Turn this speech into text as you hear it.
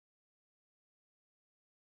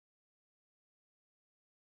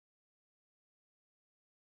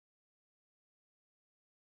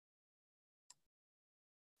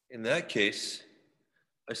In that case,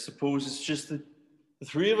 I suppose it's just the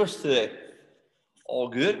three of us today. All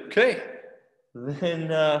good? Okay. Then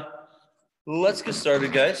let's get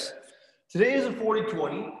started, guys. Today is a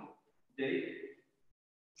 40-20 day.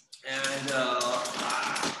 And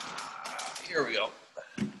here we go.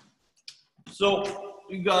 So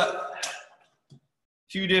we got a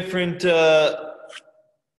few different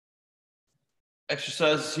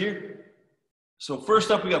exercises here. So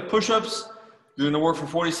first up, we got push-ups. You're going to work for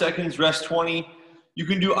 40 seconds, rest 20. You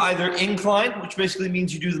can do either incline, which basically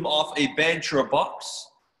means you do them off a bench or a box.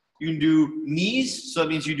 You can do knees, so that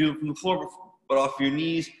means you do them from the floor, but off your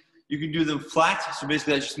knees. You can do them flat, so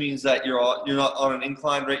basically that just means that you're not on an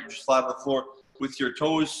incline, right? You're just flat on the floor with your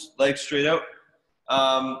toes, legs straight out.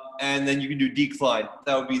 And then you can do decline.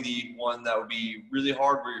 That would be the one that would be really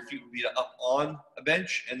hard, where your feet would be up on a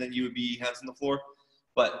bench, and then you would be hands on the floor,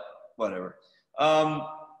 but whatever.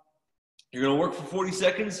 You're going to work for 40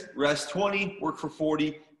 seconds, rest 20, work for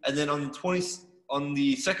 40, and then on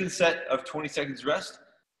the second set of 20 seconds rest,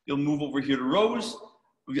 you'll move over here to rows.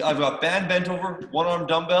 I've got band bent over, one arm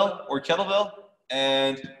dumbbell or kettlebell,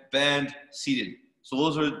 and band seated. So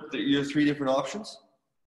those are your three different options.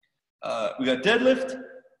 We got deadlift,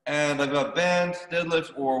 and I've got band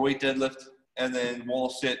deadlift or weight deadlift, and then wall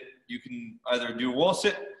sit. You can either do a wall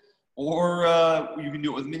sit, or you can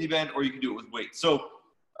do it with mini band, or you can do it with weight. So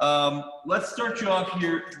let's start you off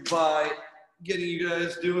here by getting you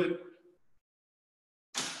guys doing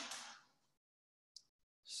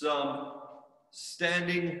some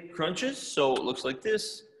standing crunches. So it looks like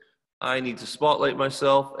this. I need to spotlight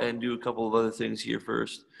myself and do a couple of other things here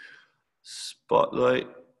first. Spotlight,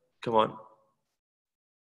 come on.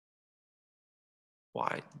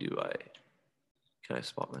 Why do I, can I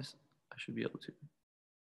spot myself? I should be able to.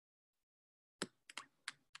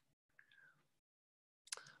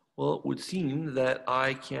 Well, it would seem that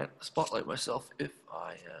I can't spotlight myself if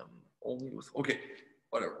I am only with, okay,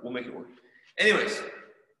 whatever, we'll make it work. Anyways,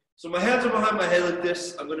 so my hands are behind my head like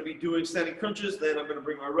this. I'm going to be doing standing crunches. Then I'm going to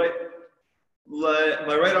bring my right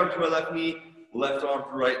arm to my left knee, left arm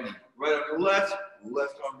to right knee. Right arm to left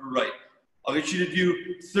arm to right. I'll get you to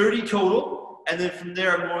do 30 total. And then from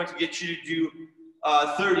there, I'm going to get you to do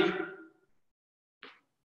 30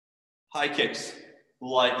 high kicks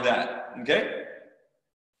like that, okay?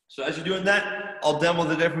 So as you're doing that, I'll demo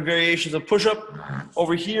the different variations of push-up.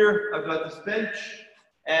 Over here, I've got this bench,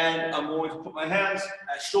 and I'm going to put my hands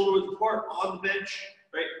at shoulder width apart on the bench,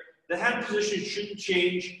 right? The hand position shouldn't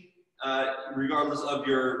change regardless of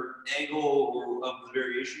your angle or of the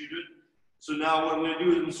variation you're doing. So now what I'm going to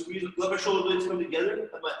do is I'm going to squeeze, let my shoulder blades come together,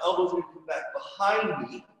 and my elbows are going to come back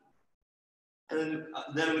behind me, and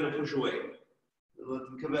then I'm going to push away. Let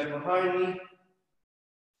them come back behind me,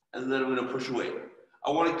 and then I'm going to push away. I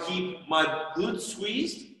want to keep my glutes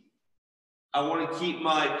squeezed. I want to keep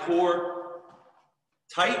my core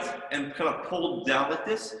tight and kind of pulled down like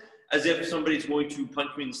this, as if somebody's going to punch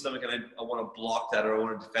me in the stomach and I want to block that or I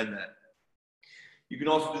want to defend that. You can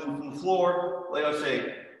also do them from the floor. Like I was saying,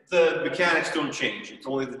 the mechanics don't change. It's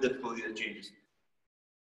only the difficulty that changes.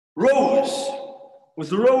 Rows. With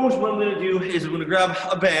the rows, what I'm going to do is I'm going to grab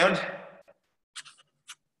a band.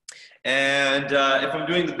 And if I'm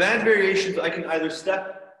doing the band variations, I can either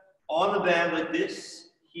step on the band like this,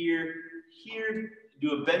 here,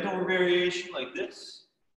 do a bent over variation like this.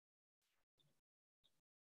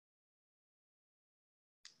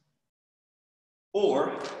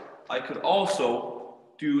 Or I could also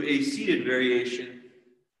do a seated variation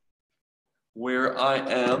where I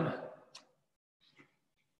am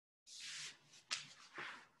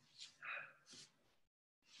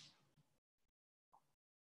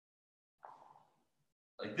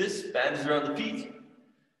like this, bands around the feet,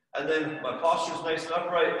 and then my posture is nice and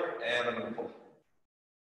upright, and I'm going to pull.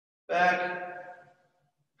 Back,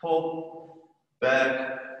 pull,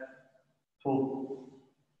 back, pull,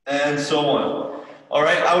 and so on. All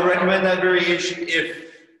right, I would recommend that variation if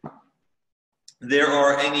there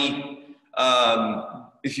are any,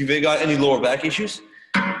 if you've got any lower back issues.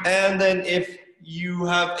 And then if you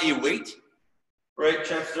have a weight, right,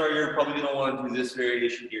 chances are you're probably going to want to do this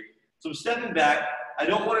variation here. So I'm stepping back. I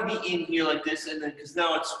don't want to be in here like this, and then because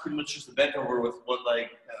now it's pretty much just a bent over with one leg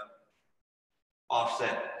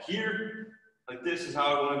offset. Here, like this is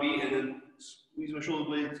how I want to be, and then squeeze my shoulder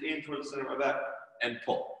blades in towards the center of my back and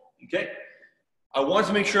pull. Okay? I want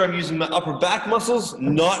to make sure I'm using my upper back muscles,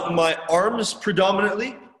 not my arms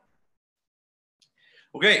predominantly.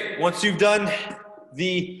 Okay, once you've done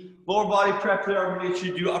the lower body prep there, I'm going to get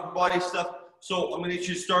you to do upper body stuff. So I'm going to get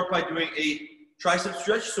you to start by doing a tricep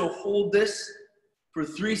stretch. So hold this for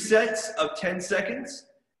 3 sets of 10 seconds.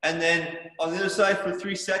 And then on the other side for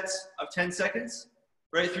 3 sets of 10 seconds,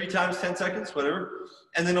 right? 3 times 10 seconds, whatever.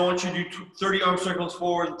 And then I want you to do 30 arm circles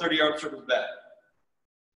forward and 30 arm circles back.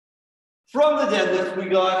 From the deadlift, we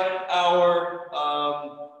got our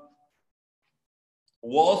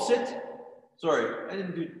wall sit. Sorry, I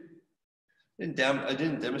didn't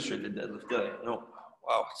demonstrate the deadlift, did I? No.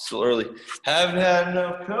 Wow, it's still early. Haven't had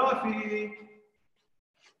enough coffee.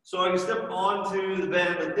 So I can step onto the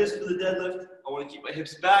band like this for the deadlift. I want to keep my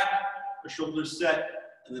hips back, my shoulders set,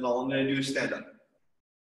 and then all I'm going to do is stand up.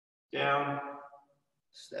 Down,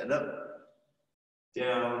 stand up,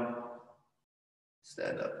 down,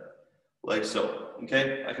 stand up. Like so,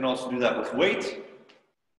 okay? I can also do that with weight.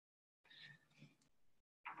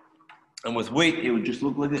 And with weight, it would just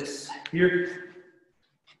look like this. Here.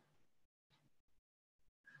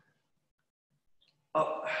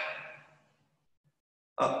 Up.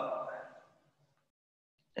 Up.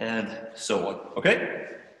 And so on, okay?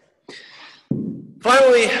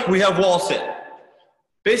 Finally, we have wall sit.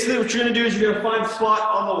 Basically, what you're gonna do is you're gonna find a spot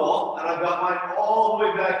on the wall, and I've got mine all the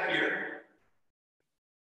way back here.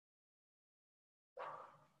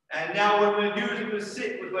 And now what I'm gonna do is I'm gonna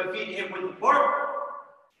sit with my feet hip width apart,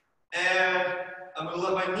 and I'm gonna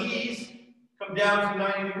let my knees come down to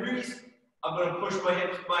 90 degrees. I'm gonna push my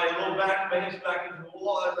hips, my low back, my hips back into the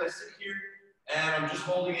wall as I sit here, and I'm just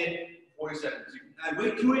holding it 40 seconds. You can add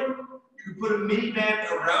weight to it. You can put a mini band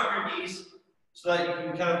around your knees so that you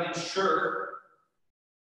can kind of ensure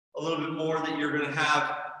a little bit more that you're gonna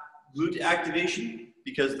have glute activation,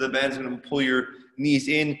 because the band's gonna pull your knees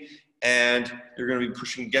in and you're gonna be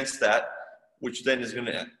pushing against that, which then is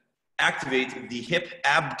gonna activate the hip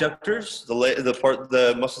abductors,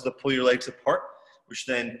 the muscles that pull your legs apart, which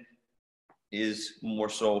then is more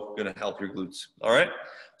so gonna help your glutes, all right?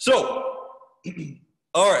 So,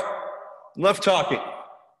 all right, enough talking.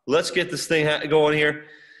 Let's get this thing going here.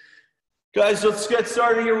 Guys, let's get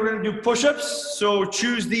started here. We're gonna do push-ups. So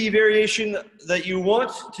choose the variation that you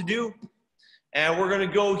want to do. And we're gonna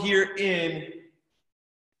go here in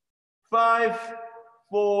 5,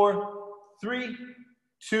 4, 3,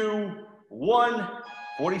 2, 1,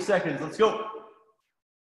 40 seconds. Let's go.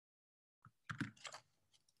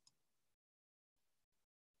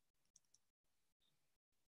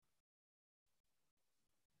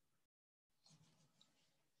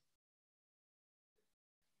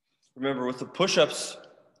 Remember, with the push-ups,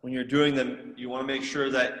 when you're doing them, you want to make sure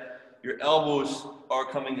that your elbows are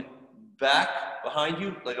coming back behind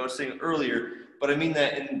you, like I was saying earlier, but I mean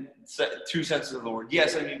that in two senses of the word.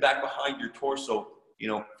 Yes, I mean back behind your torso, you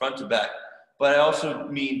know, front to back. But I also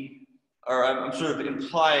mean, or I'm sort of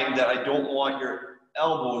implying that I don't want your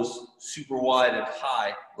elbows super wide and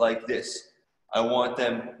high like this. I want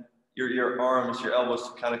them, your arms, your elbows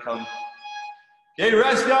to kind of come. Okay,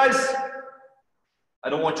 rest, guys. I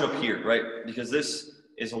don't want you up here, right? Because this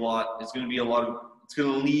is a lot, it's gonna be a lot of, it's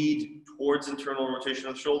gonna lead towards internal rotation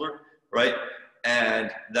of the shoulder, right?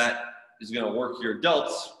 And that is gonna work your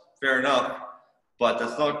delts, fair enough, but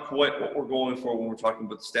that's not quite what we're going for when we're talking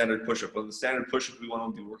about the standard push-up. On the standard push-up, we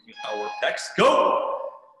wanna be working our pecs. Go!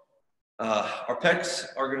 Our pecs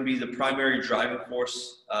are gonna be the primary driving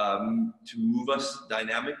force to move us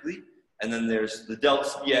dynamically. And then there's the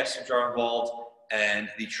delts, yes, which are involved, and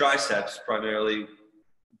the triceps primarily,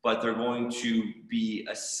 but they're going to be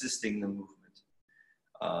assisting the movement,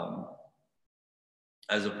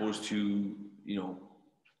 as opposed to, you know,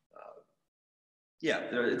 yeah,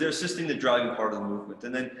 they're assisting the driving part of the movement.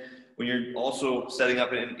 And then when you're also setting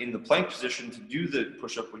up in the plank position to do the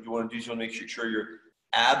push-up, what you want to do is you want to make sure your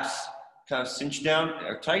abs kind of cinch down,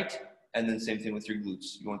 are tight, and then same thing with your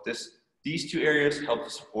glutes. You want these two areas help to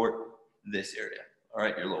support this area, all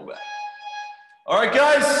right, your low back. All right,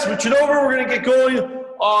 guys, switching over, we're gonna get going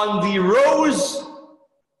on the rows.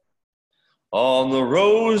 On the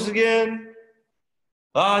rows again.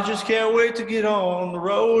 I just can't wait to get on the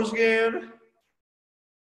rows again.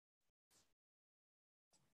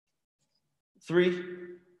 3,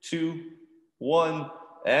 2, 1,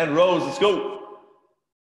 and rows, let's go.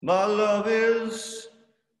 My love is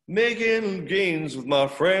making gains with my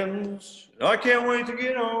friends. I can't wait to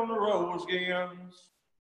get on the rows again.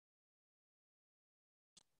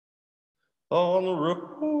 On the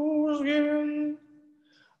road again,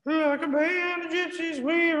 like a band of gypsies,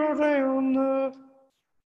 we roll down the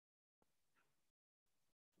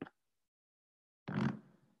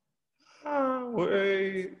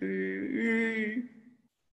highway.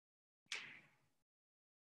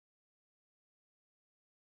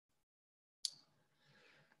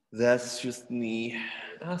 That's just me.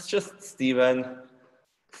 That's just Steven.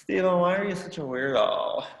 Steven, why are you such a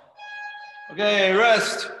weirdo? Okay,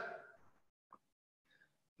 rest.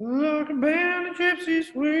 Like a band of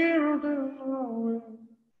gypsies, we're down our way.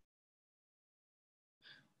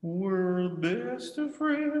 We're the best of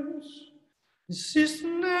friends.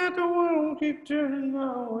 Insisting that the world keep turning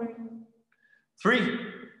our way. 3,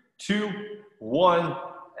 2, 1,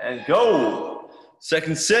 and go.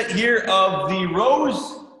 Second set here of the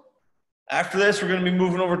rows. After this, we're going to be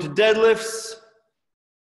moving over to deadlifts.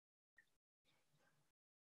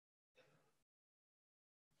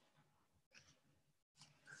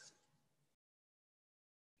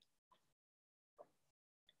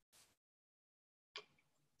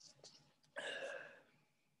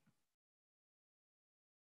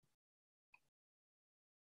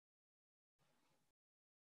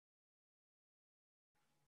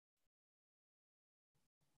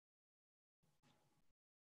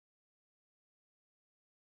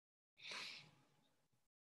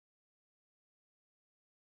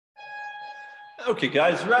 Okay,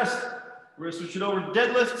 guys, rest. We're going to switch it over to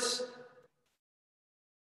deadlifts.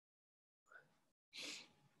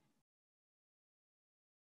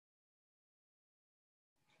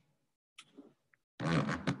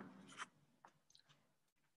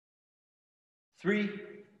 Three,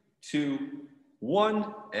 2,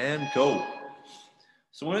 1, and go.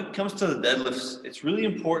 So when it comes to the deadlifts, it's really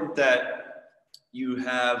important that you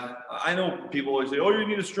have, I know people always say, oh, you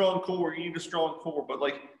need a strong core, you need a strong core, but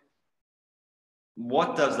like,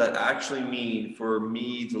 what does that actually mean for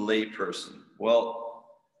me, the lay person? Well,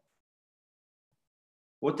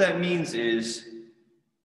 what that means is,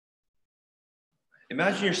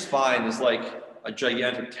 imagine your spine is like a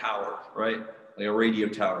gigantic tower, right? Like a radio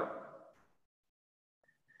tower.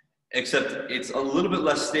 Except it's a little bit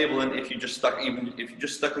less stable than if you just stuck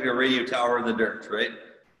like a radio tower in the dirt, right?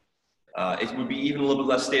 It would be even a little bit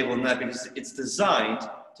less stable than that because it's designed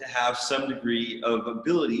to have some degree of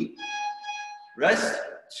ability, rest,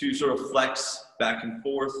 to sort of flex back and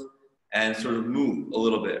forth and sort of move a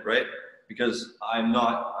little bit, right? Because I'm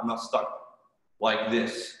not stuck like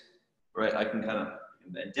this, right? I can kind of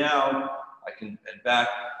bend down, I can bend back.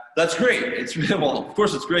 That's great. It's well, of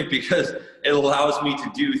course it's great because it allows me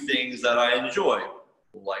to do things that I enjoy,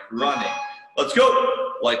 like running. Let's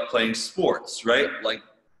go, like playing sports, right? Like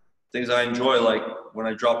things I enjoy, like when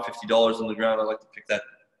I drop $50 on the ground, I like to pick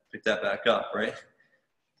that back up, right?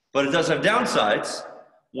 But it does have downsides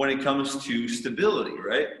when it comes to stability,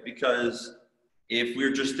 right? Because if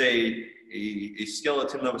we're just a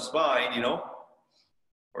skeleton of a spine, you know,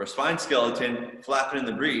 or a spine skeleton flapping in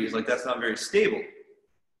the breeze, like that's not very stable.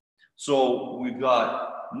 So we've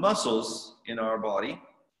got muscles in our body.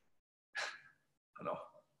 I know,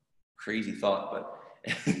 crazy thought, but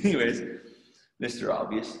anyways, Mr.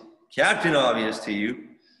 Obvious, Captain Obvious to you,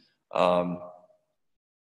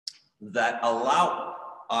 that allow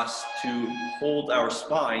us to hold our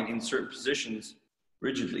spine in certain positions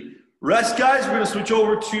rigidly. Rest, guys, we're gonna switch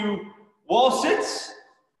over to wall sits.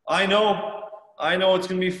 I know it's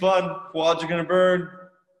gonna be fun. Quads are gonna burn.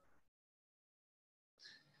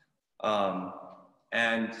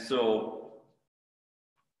 And so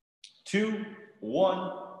 2,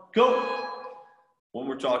 1, go. When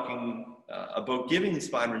we're talking about giving the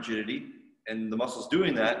spine rigidity and the muscles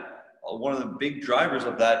doing that, one of the big drivers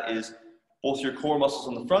of that is both your core muscles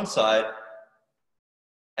on the front side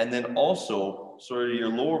and then also sort of your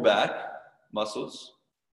lower back muscles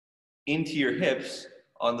into your hips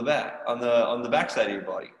on the back, on the back side of your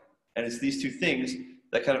body. And it's these two things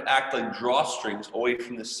that kind of act like drawstrings away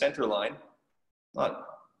from the center line.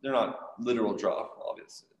 They're not literal draw,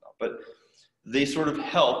 obviously, but they sort of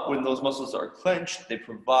help when those muscles are clenched. They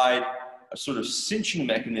provide a sort of cinching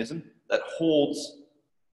mechanism that holds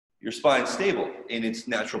your spine stable in its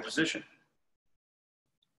natural position.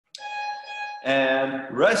 And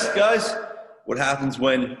rest, guys. What happens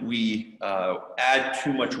when we add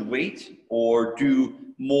too much weight or do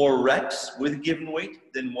more reps with a given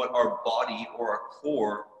weight than what our body or our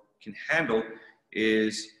core can handle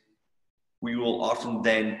is we will often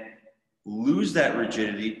then lose that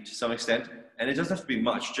rigidity to some extent. And it doesn't have to be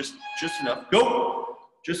much, just enough, go,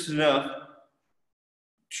 just enough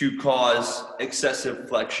to cause excessive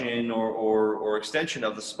flexion or extension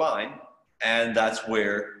of the spine. And that's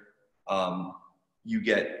where you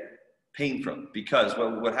get pain from, because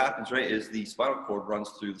what happens, right, is the spinal cord runs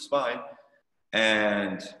through the spine,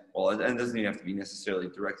 and well, and it doesn't even have to be necessarily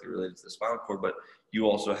directly related to the spinal cord, but you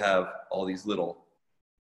also have all these little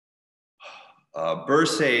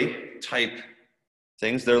bursae type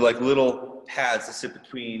things. They're like little pads that sit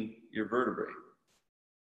between your vertebrae,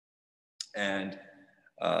 and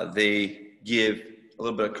they give a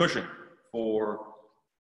little bit of cushion for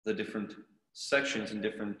the different sections and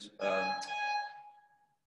different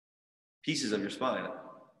pieces of your spine.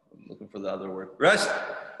 I'm looking for the other word. Rest.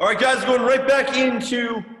 All right, guys, going right back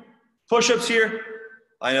into push-ups here.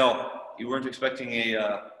 I know you weren't expecting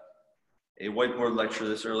a whiteboard lecture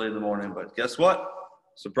this early in the morning, but guess what?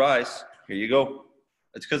 Surprise. Here you go.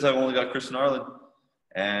 It's because I've only got Chris and Arlen.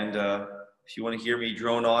 And if you want to hear me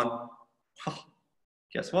drone on,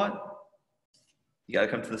 guess what? You got to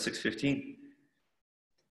come to the 6:15.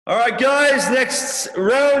 All right, guys, next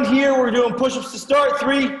round here, we're doing push-ups to start.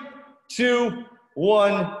 3, 2,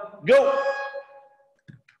 1, go.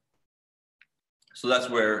 So that's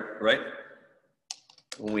where, right,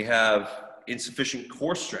 when we have insufficient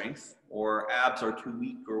core strength or abs are too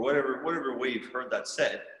weak or whatever way you've heard that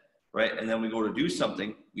said, right, and then we go to do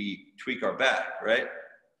something, we tweak our back, right?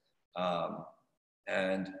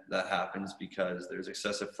 And that happens because there's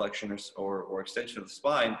excessive flexion or extension of the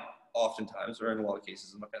spine oftentimes, or in a lot of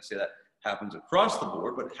cases. I'm not going to say that happens across the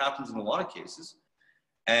board, but it happens in a lot of cases.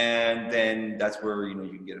 And then that's where, you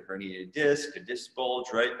can get a herniated disc, a disc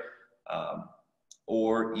bulge, right?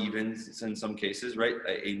 Or even in some cases, right,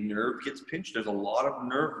 a nerve gets pinched. There's a lot of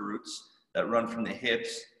nerve roots that run from the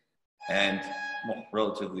hips and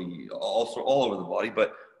relatively also all over the body,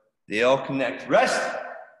 but they all connect. Rest.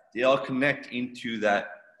 They all connect into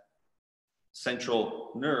that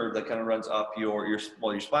central nerve that kind of runs up your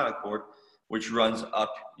spinal cord, which runs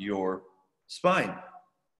up your spine.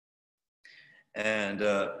 And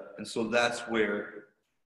so that's where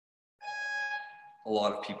a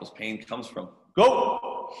lot of people's pain comes from.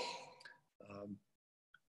 Go!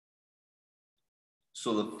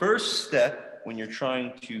 So the first step when you're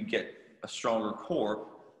trying to get a stronger core,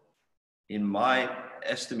 in my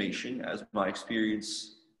estimation, as my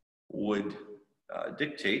experience would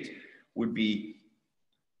dictate, would be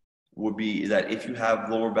that if you have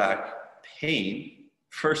lower back pain,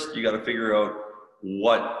 first you got to figure out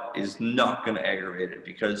what is not going to aggravate it,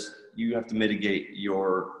 because you have to mitigate you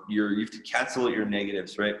have to cancel out your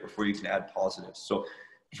negatives, right, before you can add positives. So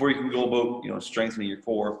before you can go about strengthening your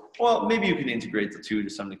core, well, maybe you can integrate the two to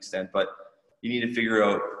some extent, but you need to figure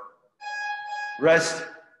out rest.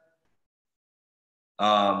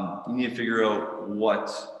 You need to figure out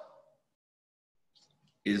what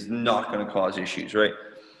is not going to cause issues, right?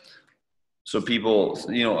 So people,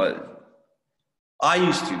 I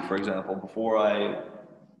used to, for example, before I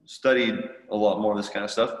studied a lot more of this kind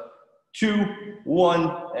of stuff, 2,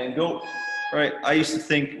 1, and go, right? I used to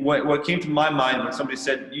think, what came to my mind when somebody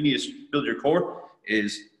said, you need to build your core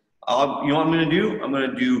is, you know what I'm going to do? I'm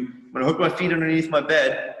going to hook my feet underneath my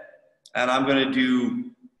bed, and I'm going to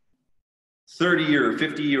do 30 or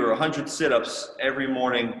 50 or 100 sit-ups every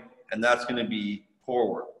morning, and that's going to be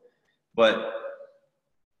core work. But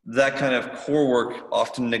that kind of core work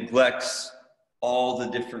often neglects all the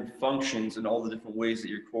different functions and all the different ways that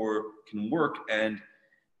your core can work and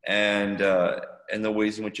the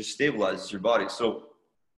ways in which it stabilizes your body. So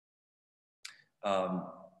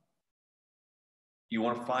you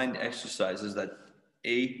want to find exercises that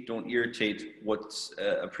don't irritate what's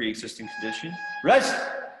a pre-existing condition. Rest.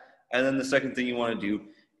 And then the second thing you want to do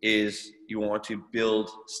is you want to build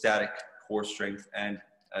static core strength, and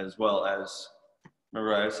as well as,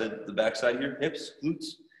 remember I said the backside here, hips, glutes,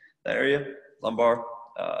 that area, lumbar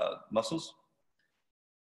muscles.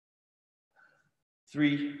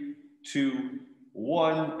 3, 2,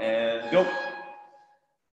 1, and go.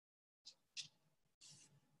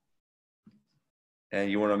 And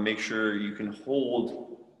you want to make sure you can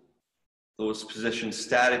hold those positions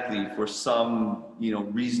statically for some,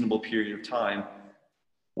 reasonable period of time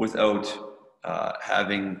without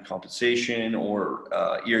having compensation or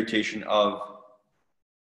irritation of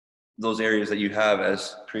those areas that you have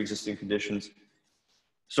as pre-existing conditions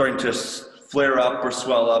starting to flare up or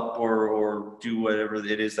swell up or do whatever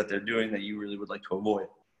it is that they're doing that you really would like to avoid.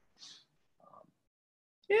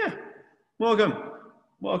 Yeah,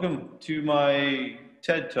 welcome to my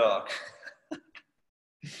TED Talk.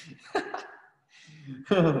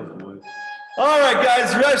 Oh, boy. All right,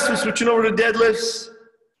 guys, rest. We're switching over to deadlifts.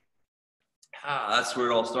 That's where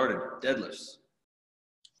it all started, deadlifts.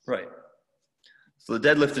 Right. So the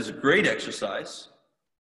deadlift is a great exercise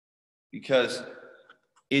because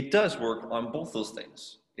it does work on both those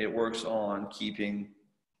things. It works on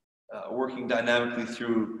working dynamically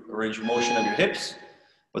through a range of motion of your hips,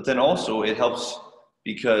 but then also it helps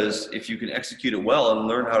because if you can execute it well and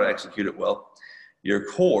learn how to execute it well, your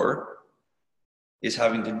core is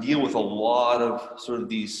having to deal with a lot of sort of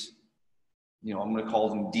these, I'm going to call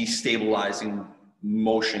them destabilizing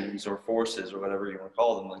motions or forces or whatever you want to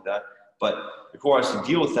call them like that. But the core has to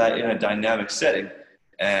deal with that in a dynamic setting,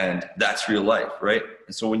 and that's real life, right?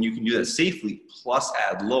 And so when you can do that safely plus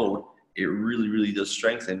add load, it really, really does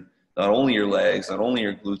strengthen not only your legs, not only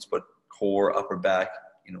your glutes, but core, upper back.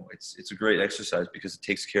 You know, it's a great exercise because it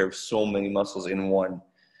takes care of so many muscles in one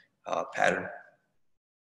pattern.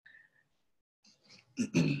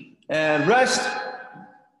 And rest.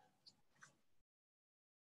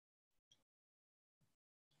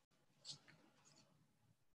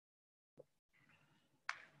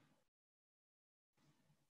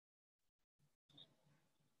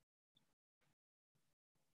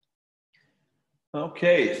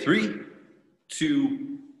 Okay, 3,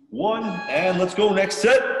 2, 1, and let's go. Next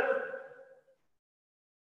set.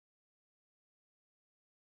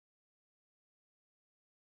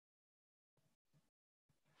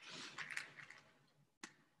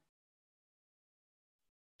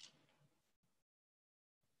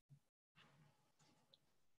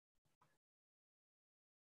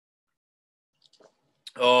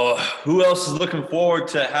 Oh, who else is looking forward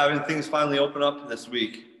to having things finally open up this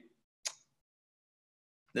week?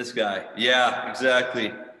 This guy. Yeah,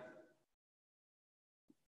 exactly.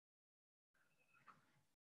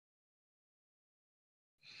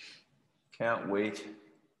 Can't wait.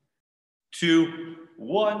 2,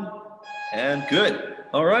 1, and good.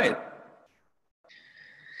 All right.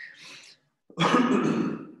 Guys,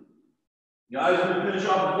 we're going to finish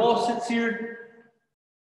off the wall sits here.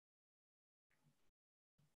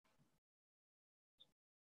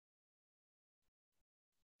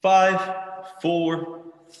 Five, 4,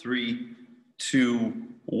 3, 2,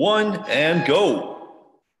 1, and go.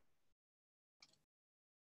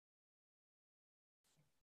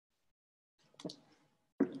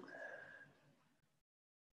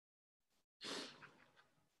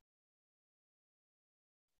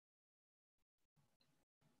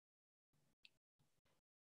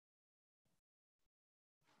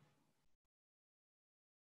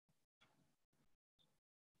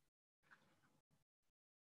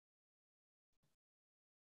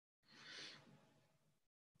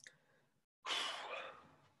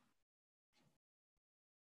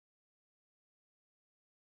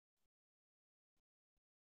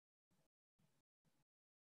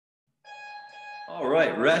 All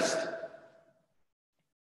right, rest.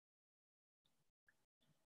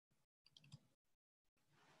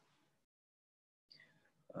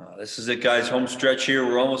 This is it, guys. Home stretch here.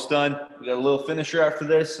 We're almost done. We got a little finisher after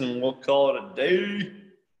this, and we'll call it a day.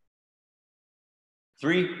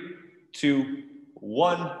 3, 2,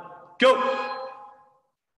 1, go.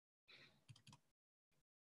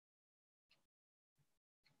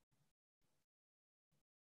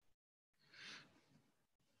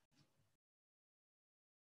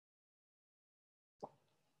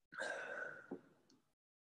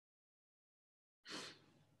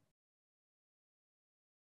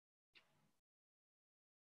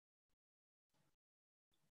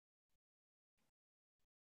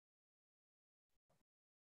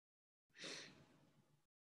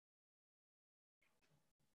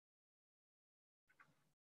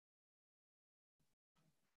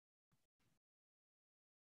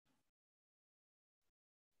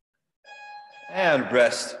 And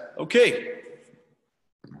rest. Okay.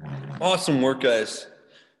 Awesome work, guys.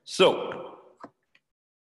 So,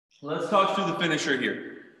 let's talk through the finisher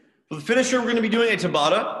here. For the finisher, we're going to be doing a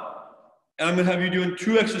Tabata, and I'm going to have you doing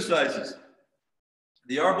 2 exercises.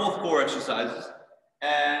 They are both core exercises.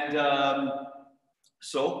 And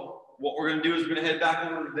so, what we're going to do is we're going to head back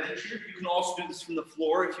over to the bench here. You can also do this from the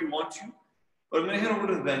floor if you want to. But I'm going to head over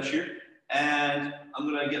to the bench here, and I'm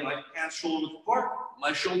going to get my hands shoulder width apart.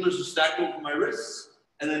 My shoulders are stacked over my wrists.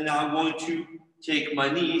 And then now I'm going to take my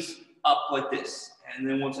knees up like this. And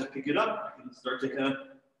then once I pick it up, I can start to kind of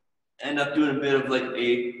end up doing a bit of like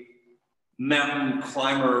a mountain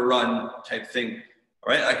climber run type thing.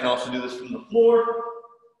 All right, I can also do this from the floor.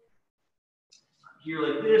 Here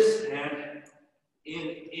like this, and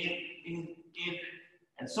in,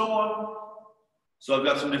 and so on. So I've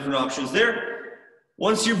got some different options there.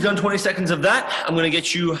 Once you've done 20 seconds of that, I'm going to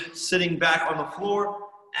get you sitting back on the floor,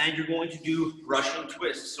 and you're going to do Russian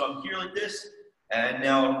twists. So I'm here like this, and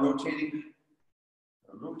now I'm rotating,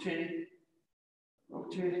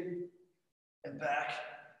 and back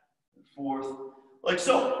and forth, like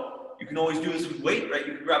so. You can always do this with weight, right?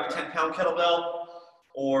 You can grab a 10-pound kettlebell,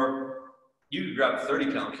 or you can grab a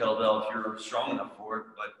 30-pound kettlebell if you're strong enough for it.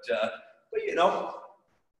 But you know,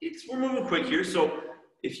 we're moving quick here, so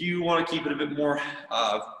if you want to keep it a bit more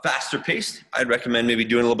faster paced, I'd recommend maybe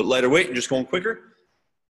doing a little bit lighter weight and just going quicker.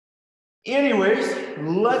 Anyways,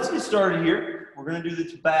 let's get started here. We're going to do the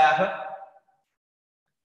Tabata.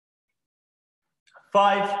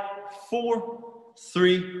 5, 4,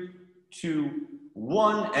 3, 2,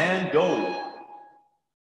 1, and go.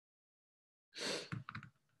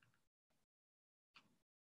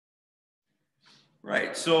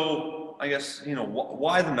 right? So I guess, you know,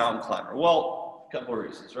 why the mountain climber? Well, a couple of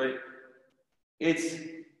reasons, right? It's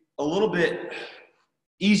a little bit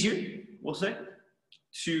easier, we'll say,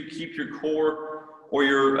 to keep your core or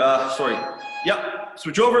your,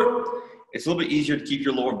 switch over. It's a little bit easier to keep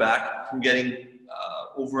your lower back from getting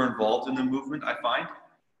over involved in the movement, I find.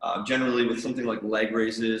 Generally with something like leg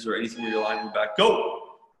raises or anything where you're lying on your back,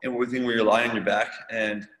 and everything where you're lying on your back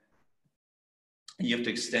and you have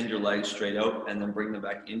to extend your legs straight out and then bring them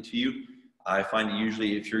back into you. I find that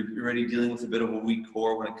usually if you're already dealing with a bit of a weak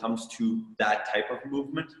core when it comes to that type of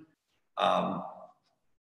movement,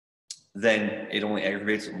 then it only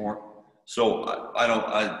aggravates it more. So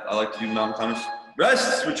I like to do mountain climbers.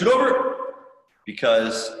 Rest, switch it over,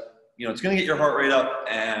 because you know it's going to get your heart rate up,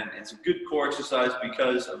 and it's a good core exercise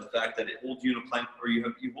because of the fact that it holds you in a plank, or you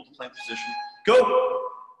hold the plank position. Go,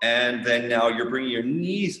 and then now you're bringing your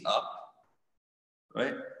knees up,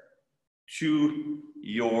 right, to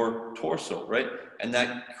your torso, right, and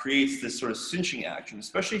that creates this sort of cinching action,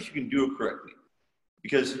 especially if you can do it correctly,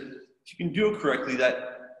 because if you can do it correctly,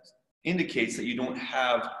 that indicates that you don't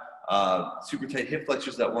have super tight hip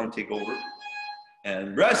flexors that want to take over.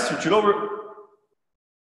 And rest, switch it over.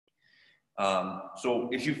 So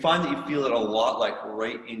if you find that you feel it a lot, like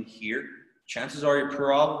right in here, chances are you're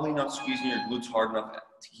probably not squeezing your glutes hard enough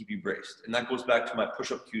to keep you braced. And that goes back to my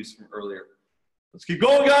push-up cues from earlier. Let's keep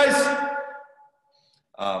going, guys.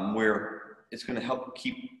 Where it's going to help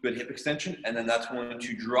keep good hip extension, and then that's going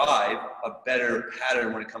to drive a better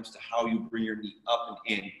pattern when it comes to how you bring your knee up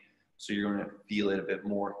and in. So you're going to feel it a bit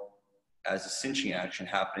more as a cinching action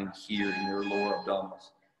happening here in your lower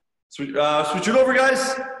abdominals. Switch it over,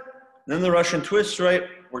 guys. And then the Russian twist, right?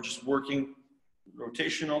 We're just working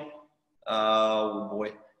rotational. Oh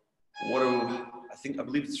boy, I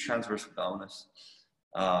believe it's transverse abdominis.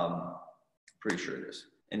 Pretty sure it is.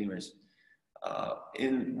 Anyways,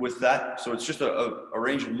 with that, so it's just a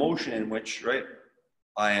range of motion in which, right,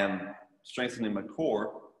 I am strengthening my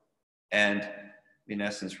core, and in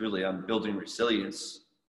essence, really, I'm building resilience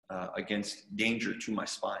against danger to my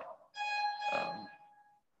spine.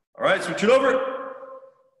 All right, switch it over.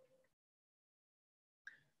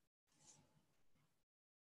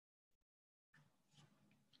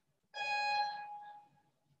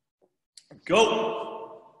 Go.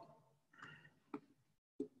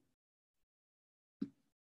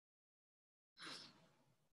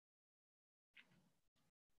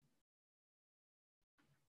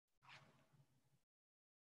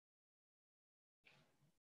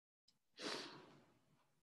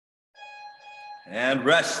 And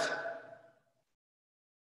rest.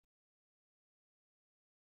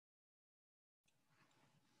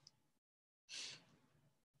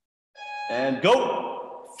 And go.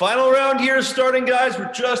 Final round here starting, guys.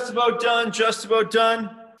 We're just about done, just about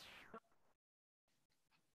done.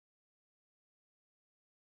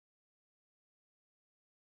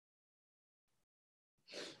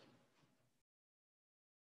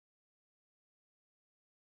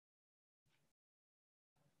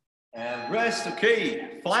 And rest.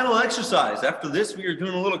 Okay, final exercise. After this, we are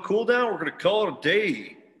doing a little cool down. We're going to call it a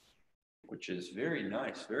day, which is very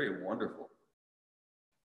nice, very wonderful.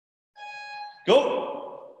 Go.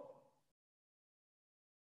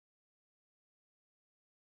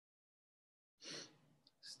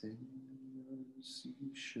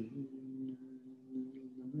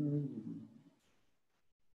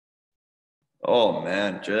 Oh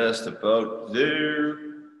man, just about there.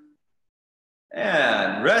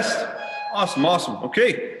 And rest. Awesome, awesome.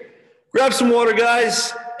 Okay, grab some water,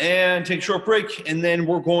 guys, and take a short break, and then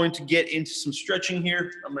we're going to get into some stretching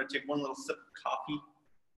here. I'm going to take one little sip of coffee.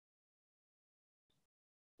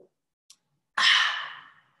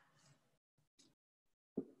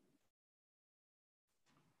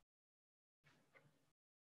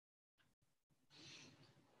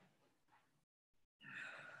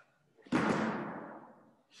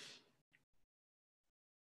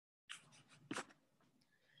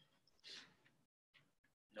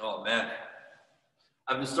 Oh man,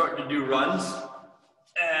 I've been starting to do runs,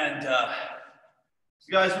 and so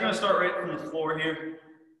guys, we're gonna start right from the floor here.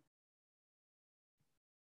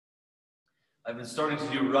 I've been starting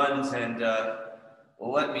to do runs, and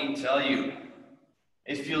well, let me tell you,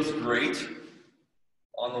 it feels great.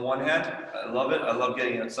 On the one hand, I love it. I love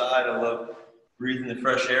getting outside. I love breathing the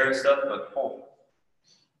fresh air and stuff, but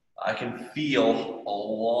I can feel a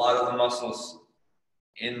lot of the muscles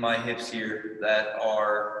in my hips here that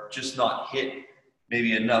are just not hit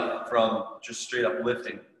maybe enough from just straight up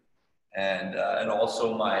lifting, and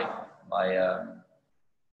also my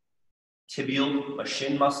tibial, my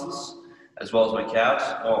shin muscles, as well as my calves.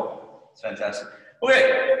 Oh, it's fantastic.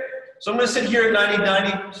 Okay, So I'm going to sit here at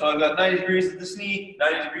 90-90. So I've got 90 degrees at this knee,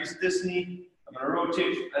 90 degrees at this knee. I'm going to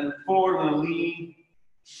rotate and forward. I'm going to lean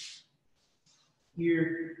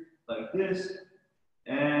here like this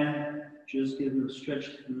and just give it a stretch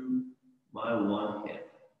through my one hip.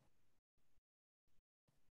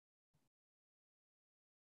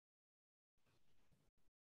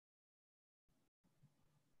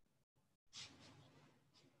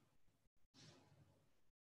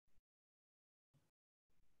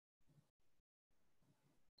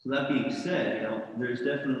 So that being said, you know, there's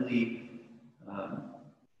definitely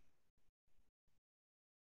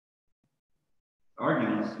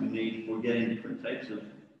arguments to be made for getting different types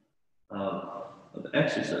of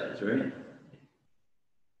exercise, right?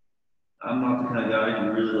 I'm not the kind of guy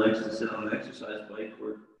who really likes to sit on an exercise bike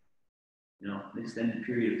for, you know, an extended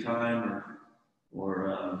period of time,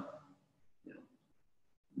 or you know,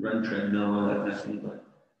 run treadmill, that kind of thing.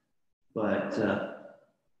 But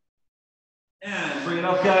yeah, bring it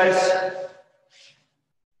up, guys.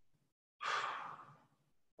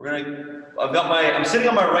 I'm sitting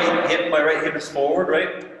on my right hip. My right hip is forward,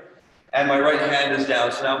 right? And my right hand is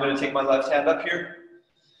down. So now I'm going to take my left hand up here.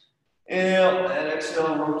 Inhale and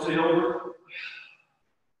exhale, rotate over.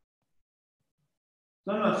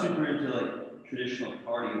 So I'm not super into like traditional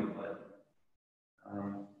cardio, but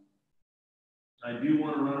I do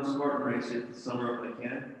want to run a Spartan race this summer if I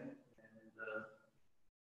can.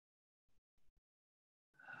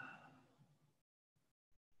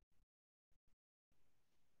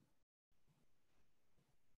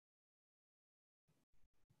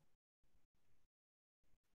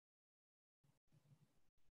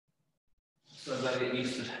 So I've got to get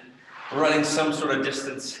used to running some sort of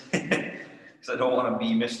distance because I don't want to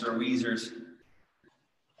be Mr. Weezers.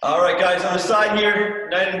 All right, guys, on the side here,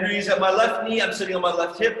 90 degrees at my left knee. I'm sitting on my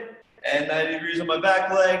left hip, and 90 degrees on my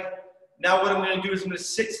back leg. Now what I'm going to do is I'm going to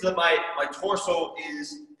sit so that my torso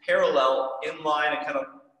is parallel, in line, and kind of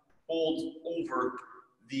folds over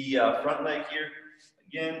the front leg here.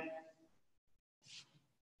 Again.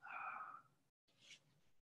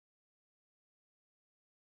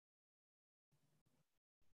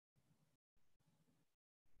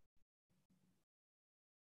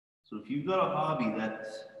 So if you've got a hobby that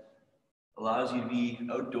allows you to be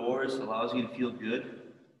outdoors, allows you to feel good,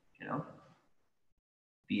 you know,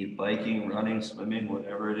 be it biking, running, swimming,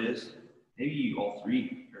 whatever it is, maybe all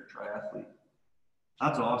three, you're a triathlete.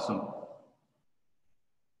 That's awesome.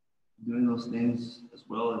 Doing those things as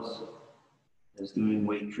well as doing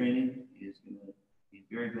weight training is going to be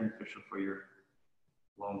very beneficial for your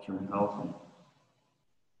long-term health and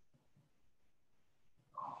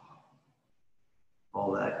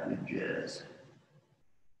all that good jazz.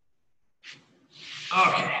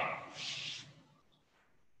 Okay.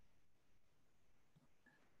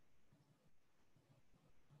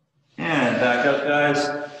 And back up, guys.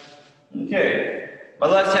 Okay. My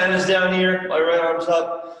left hand is down here, my right arm's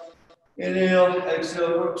up. Inhale,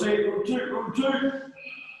 exhale, rotate, rotate, rotate.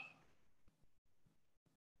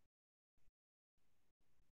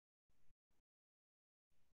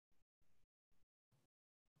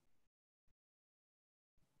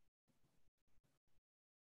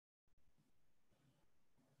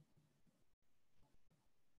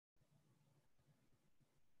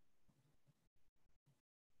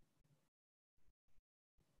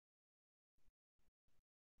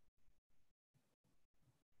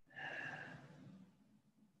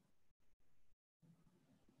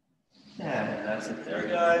 And that's it there,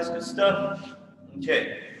 guys. Good stuff.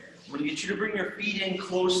 Okay. I'm going to get you to bring your feet in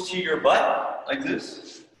close to your butt, like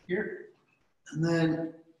this, here. And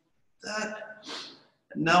then that.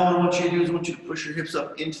 And now what I want you to do is I want you to push your hips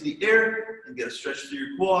up into the air and get a stretch through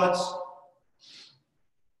your quads.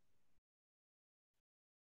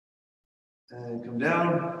 And come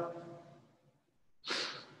down.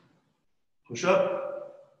 Push up.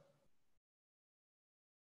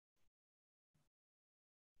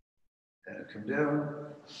 And come down.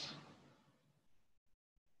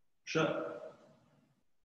 Push up.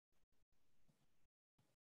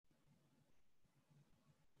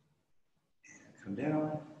 And come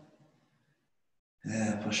down.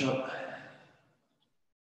 And push up.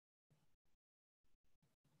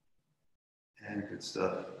 And good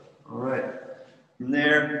stuff. All right. From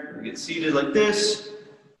there, we get seated like this.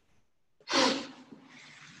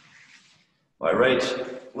 My right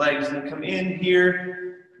leg's gonna come in here.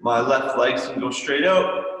 My left leg's gonna go straight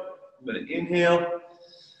out. I'm gonna inhale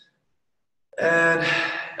and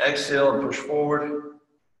exhale and push forward.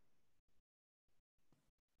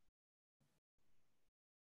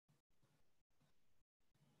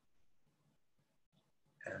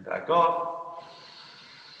 And back off.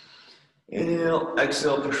 Inhale,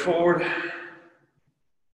 exhale, push forward.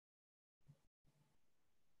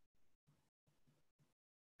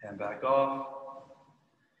 And back off.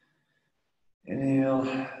 Inhale,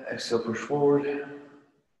 exhale, push forward.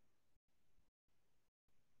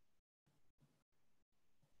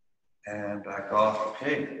 And back off.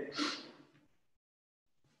 Okay.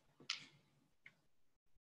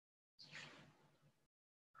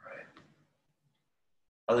 All right.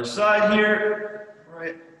 Other side here.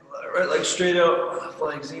 Right leg straight out, left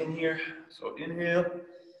leg's in here. So inhale,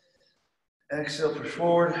 exhale, push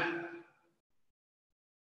forward.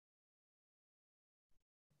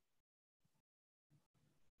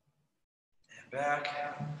 And back.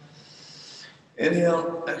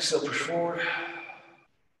 Inhale, exhale, push forward.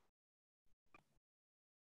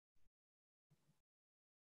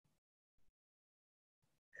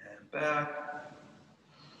 And back.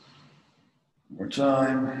 One more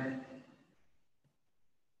time.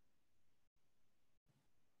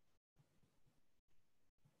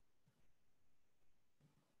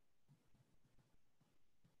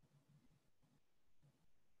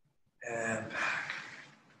 And back.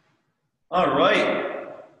 All right.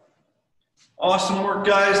 Awesome work,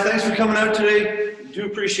 guys. Thanks for coming out today. Do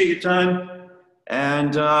appreciate your time.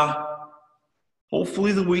 And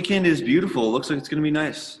hopefully the weekend is beautiful. It looks like it's going to be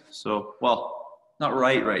nice. So, well, not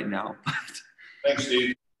right now. Thanks,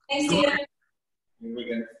 Steve. Thanks, Steve. Good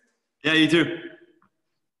weekend. Yeah, you too.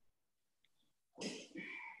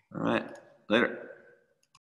 All right. Later.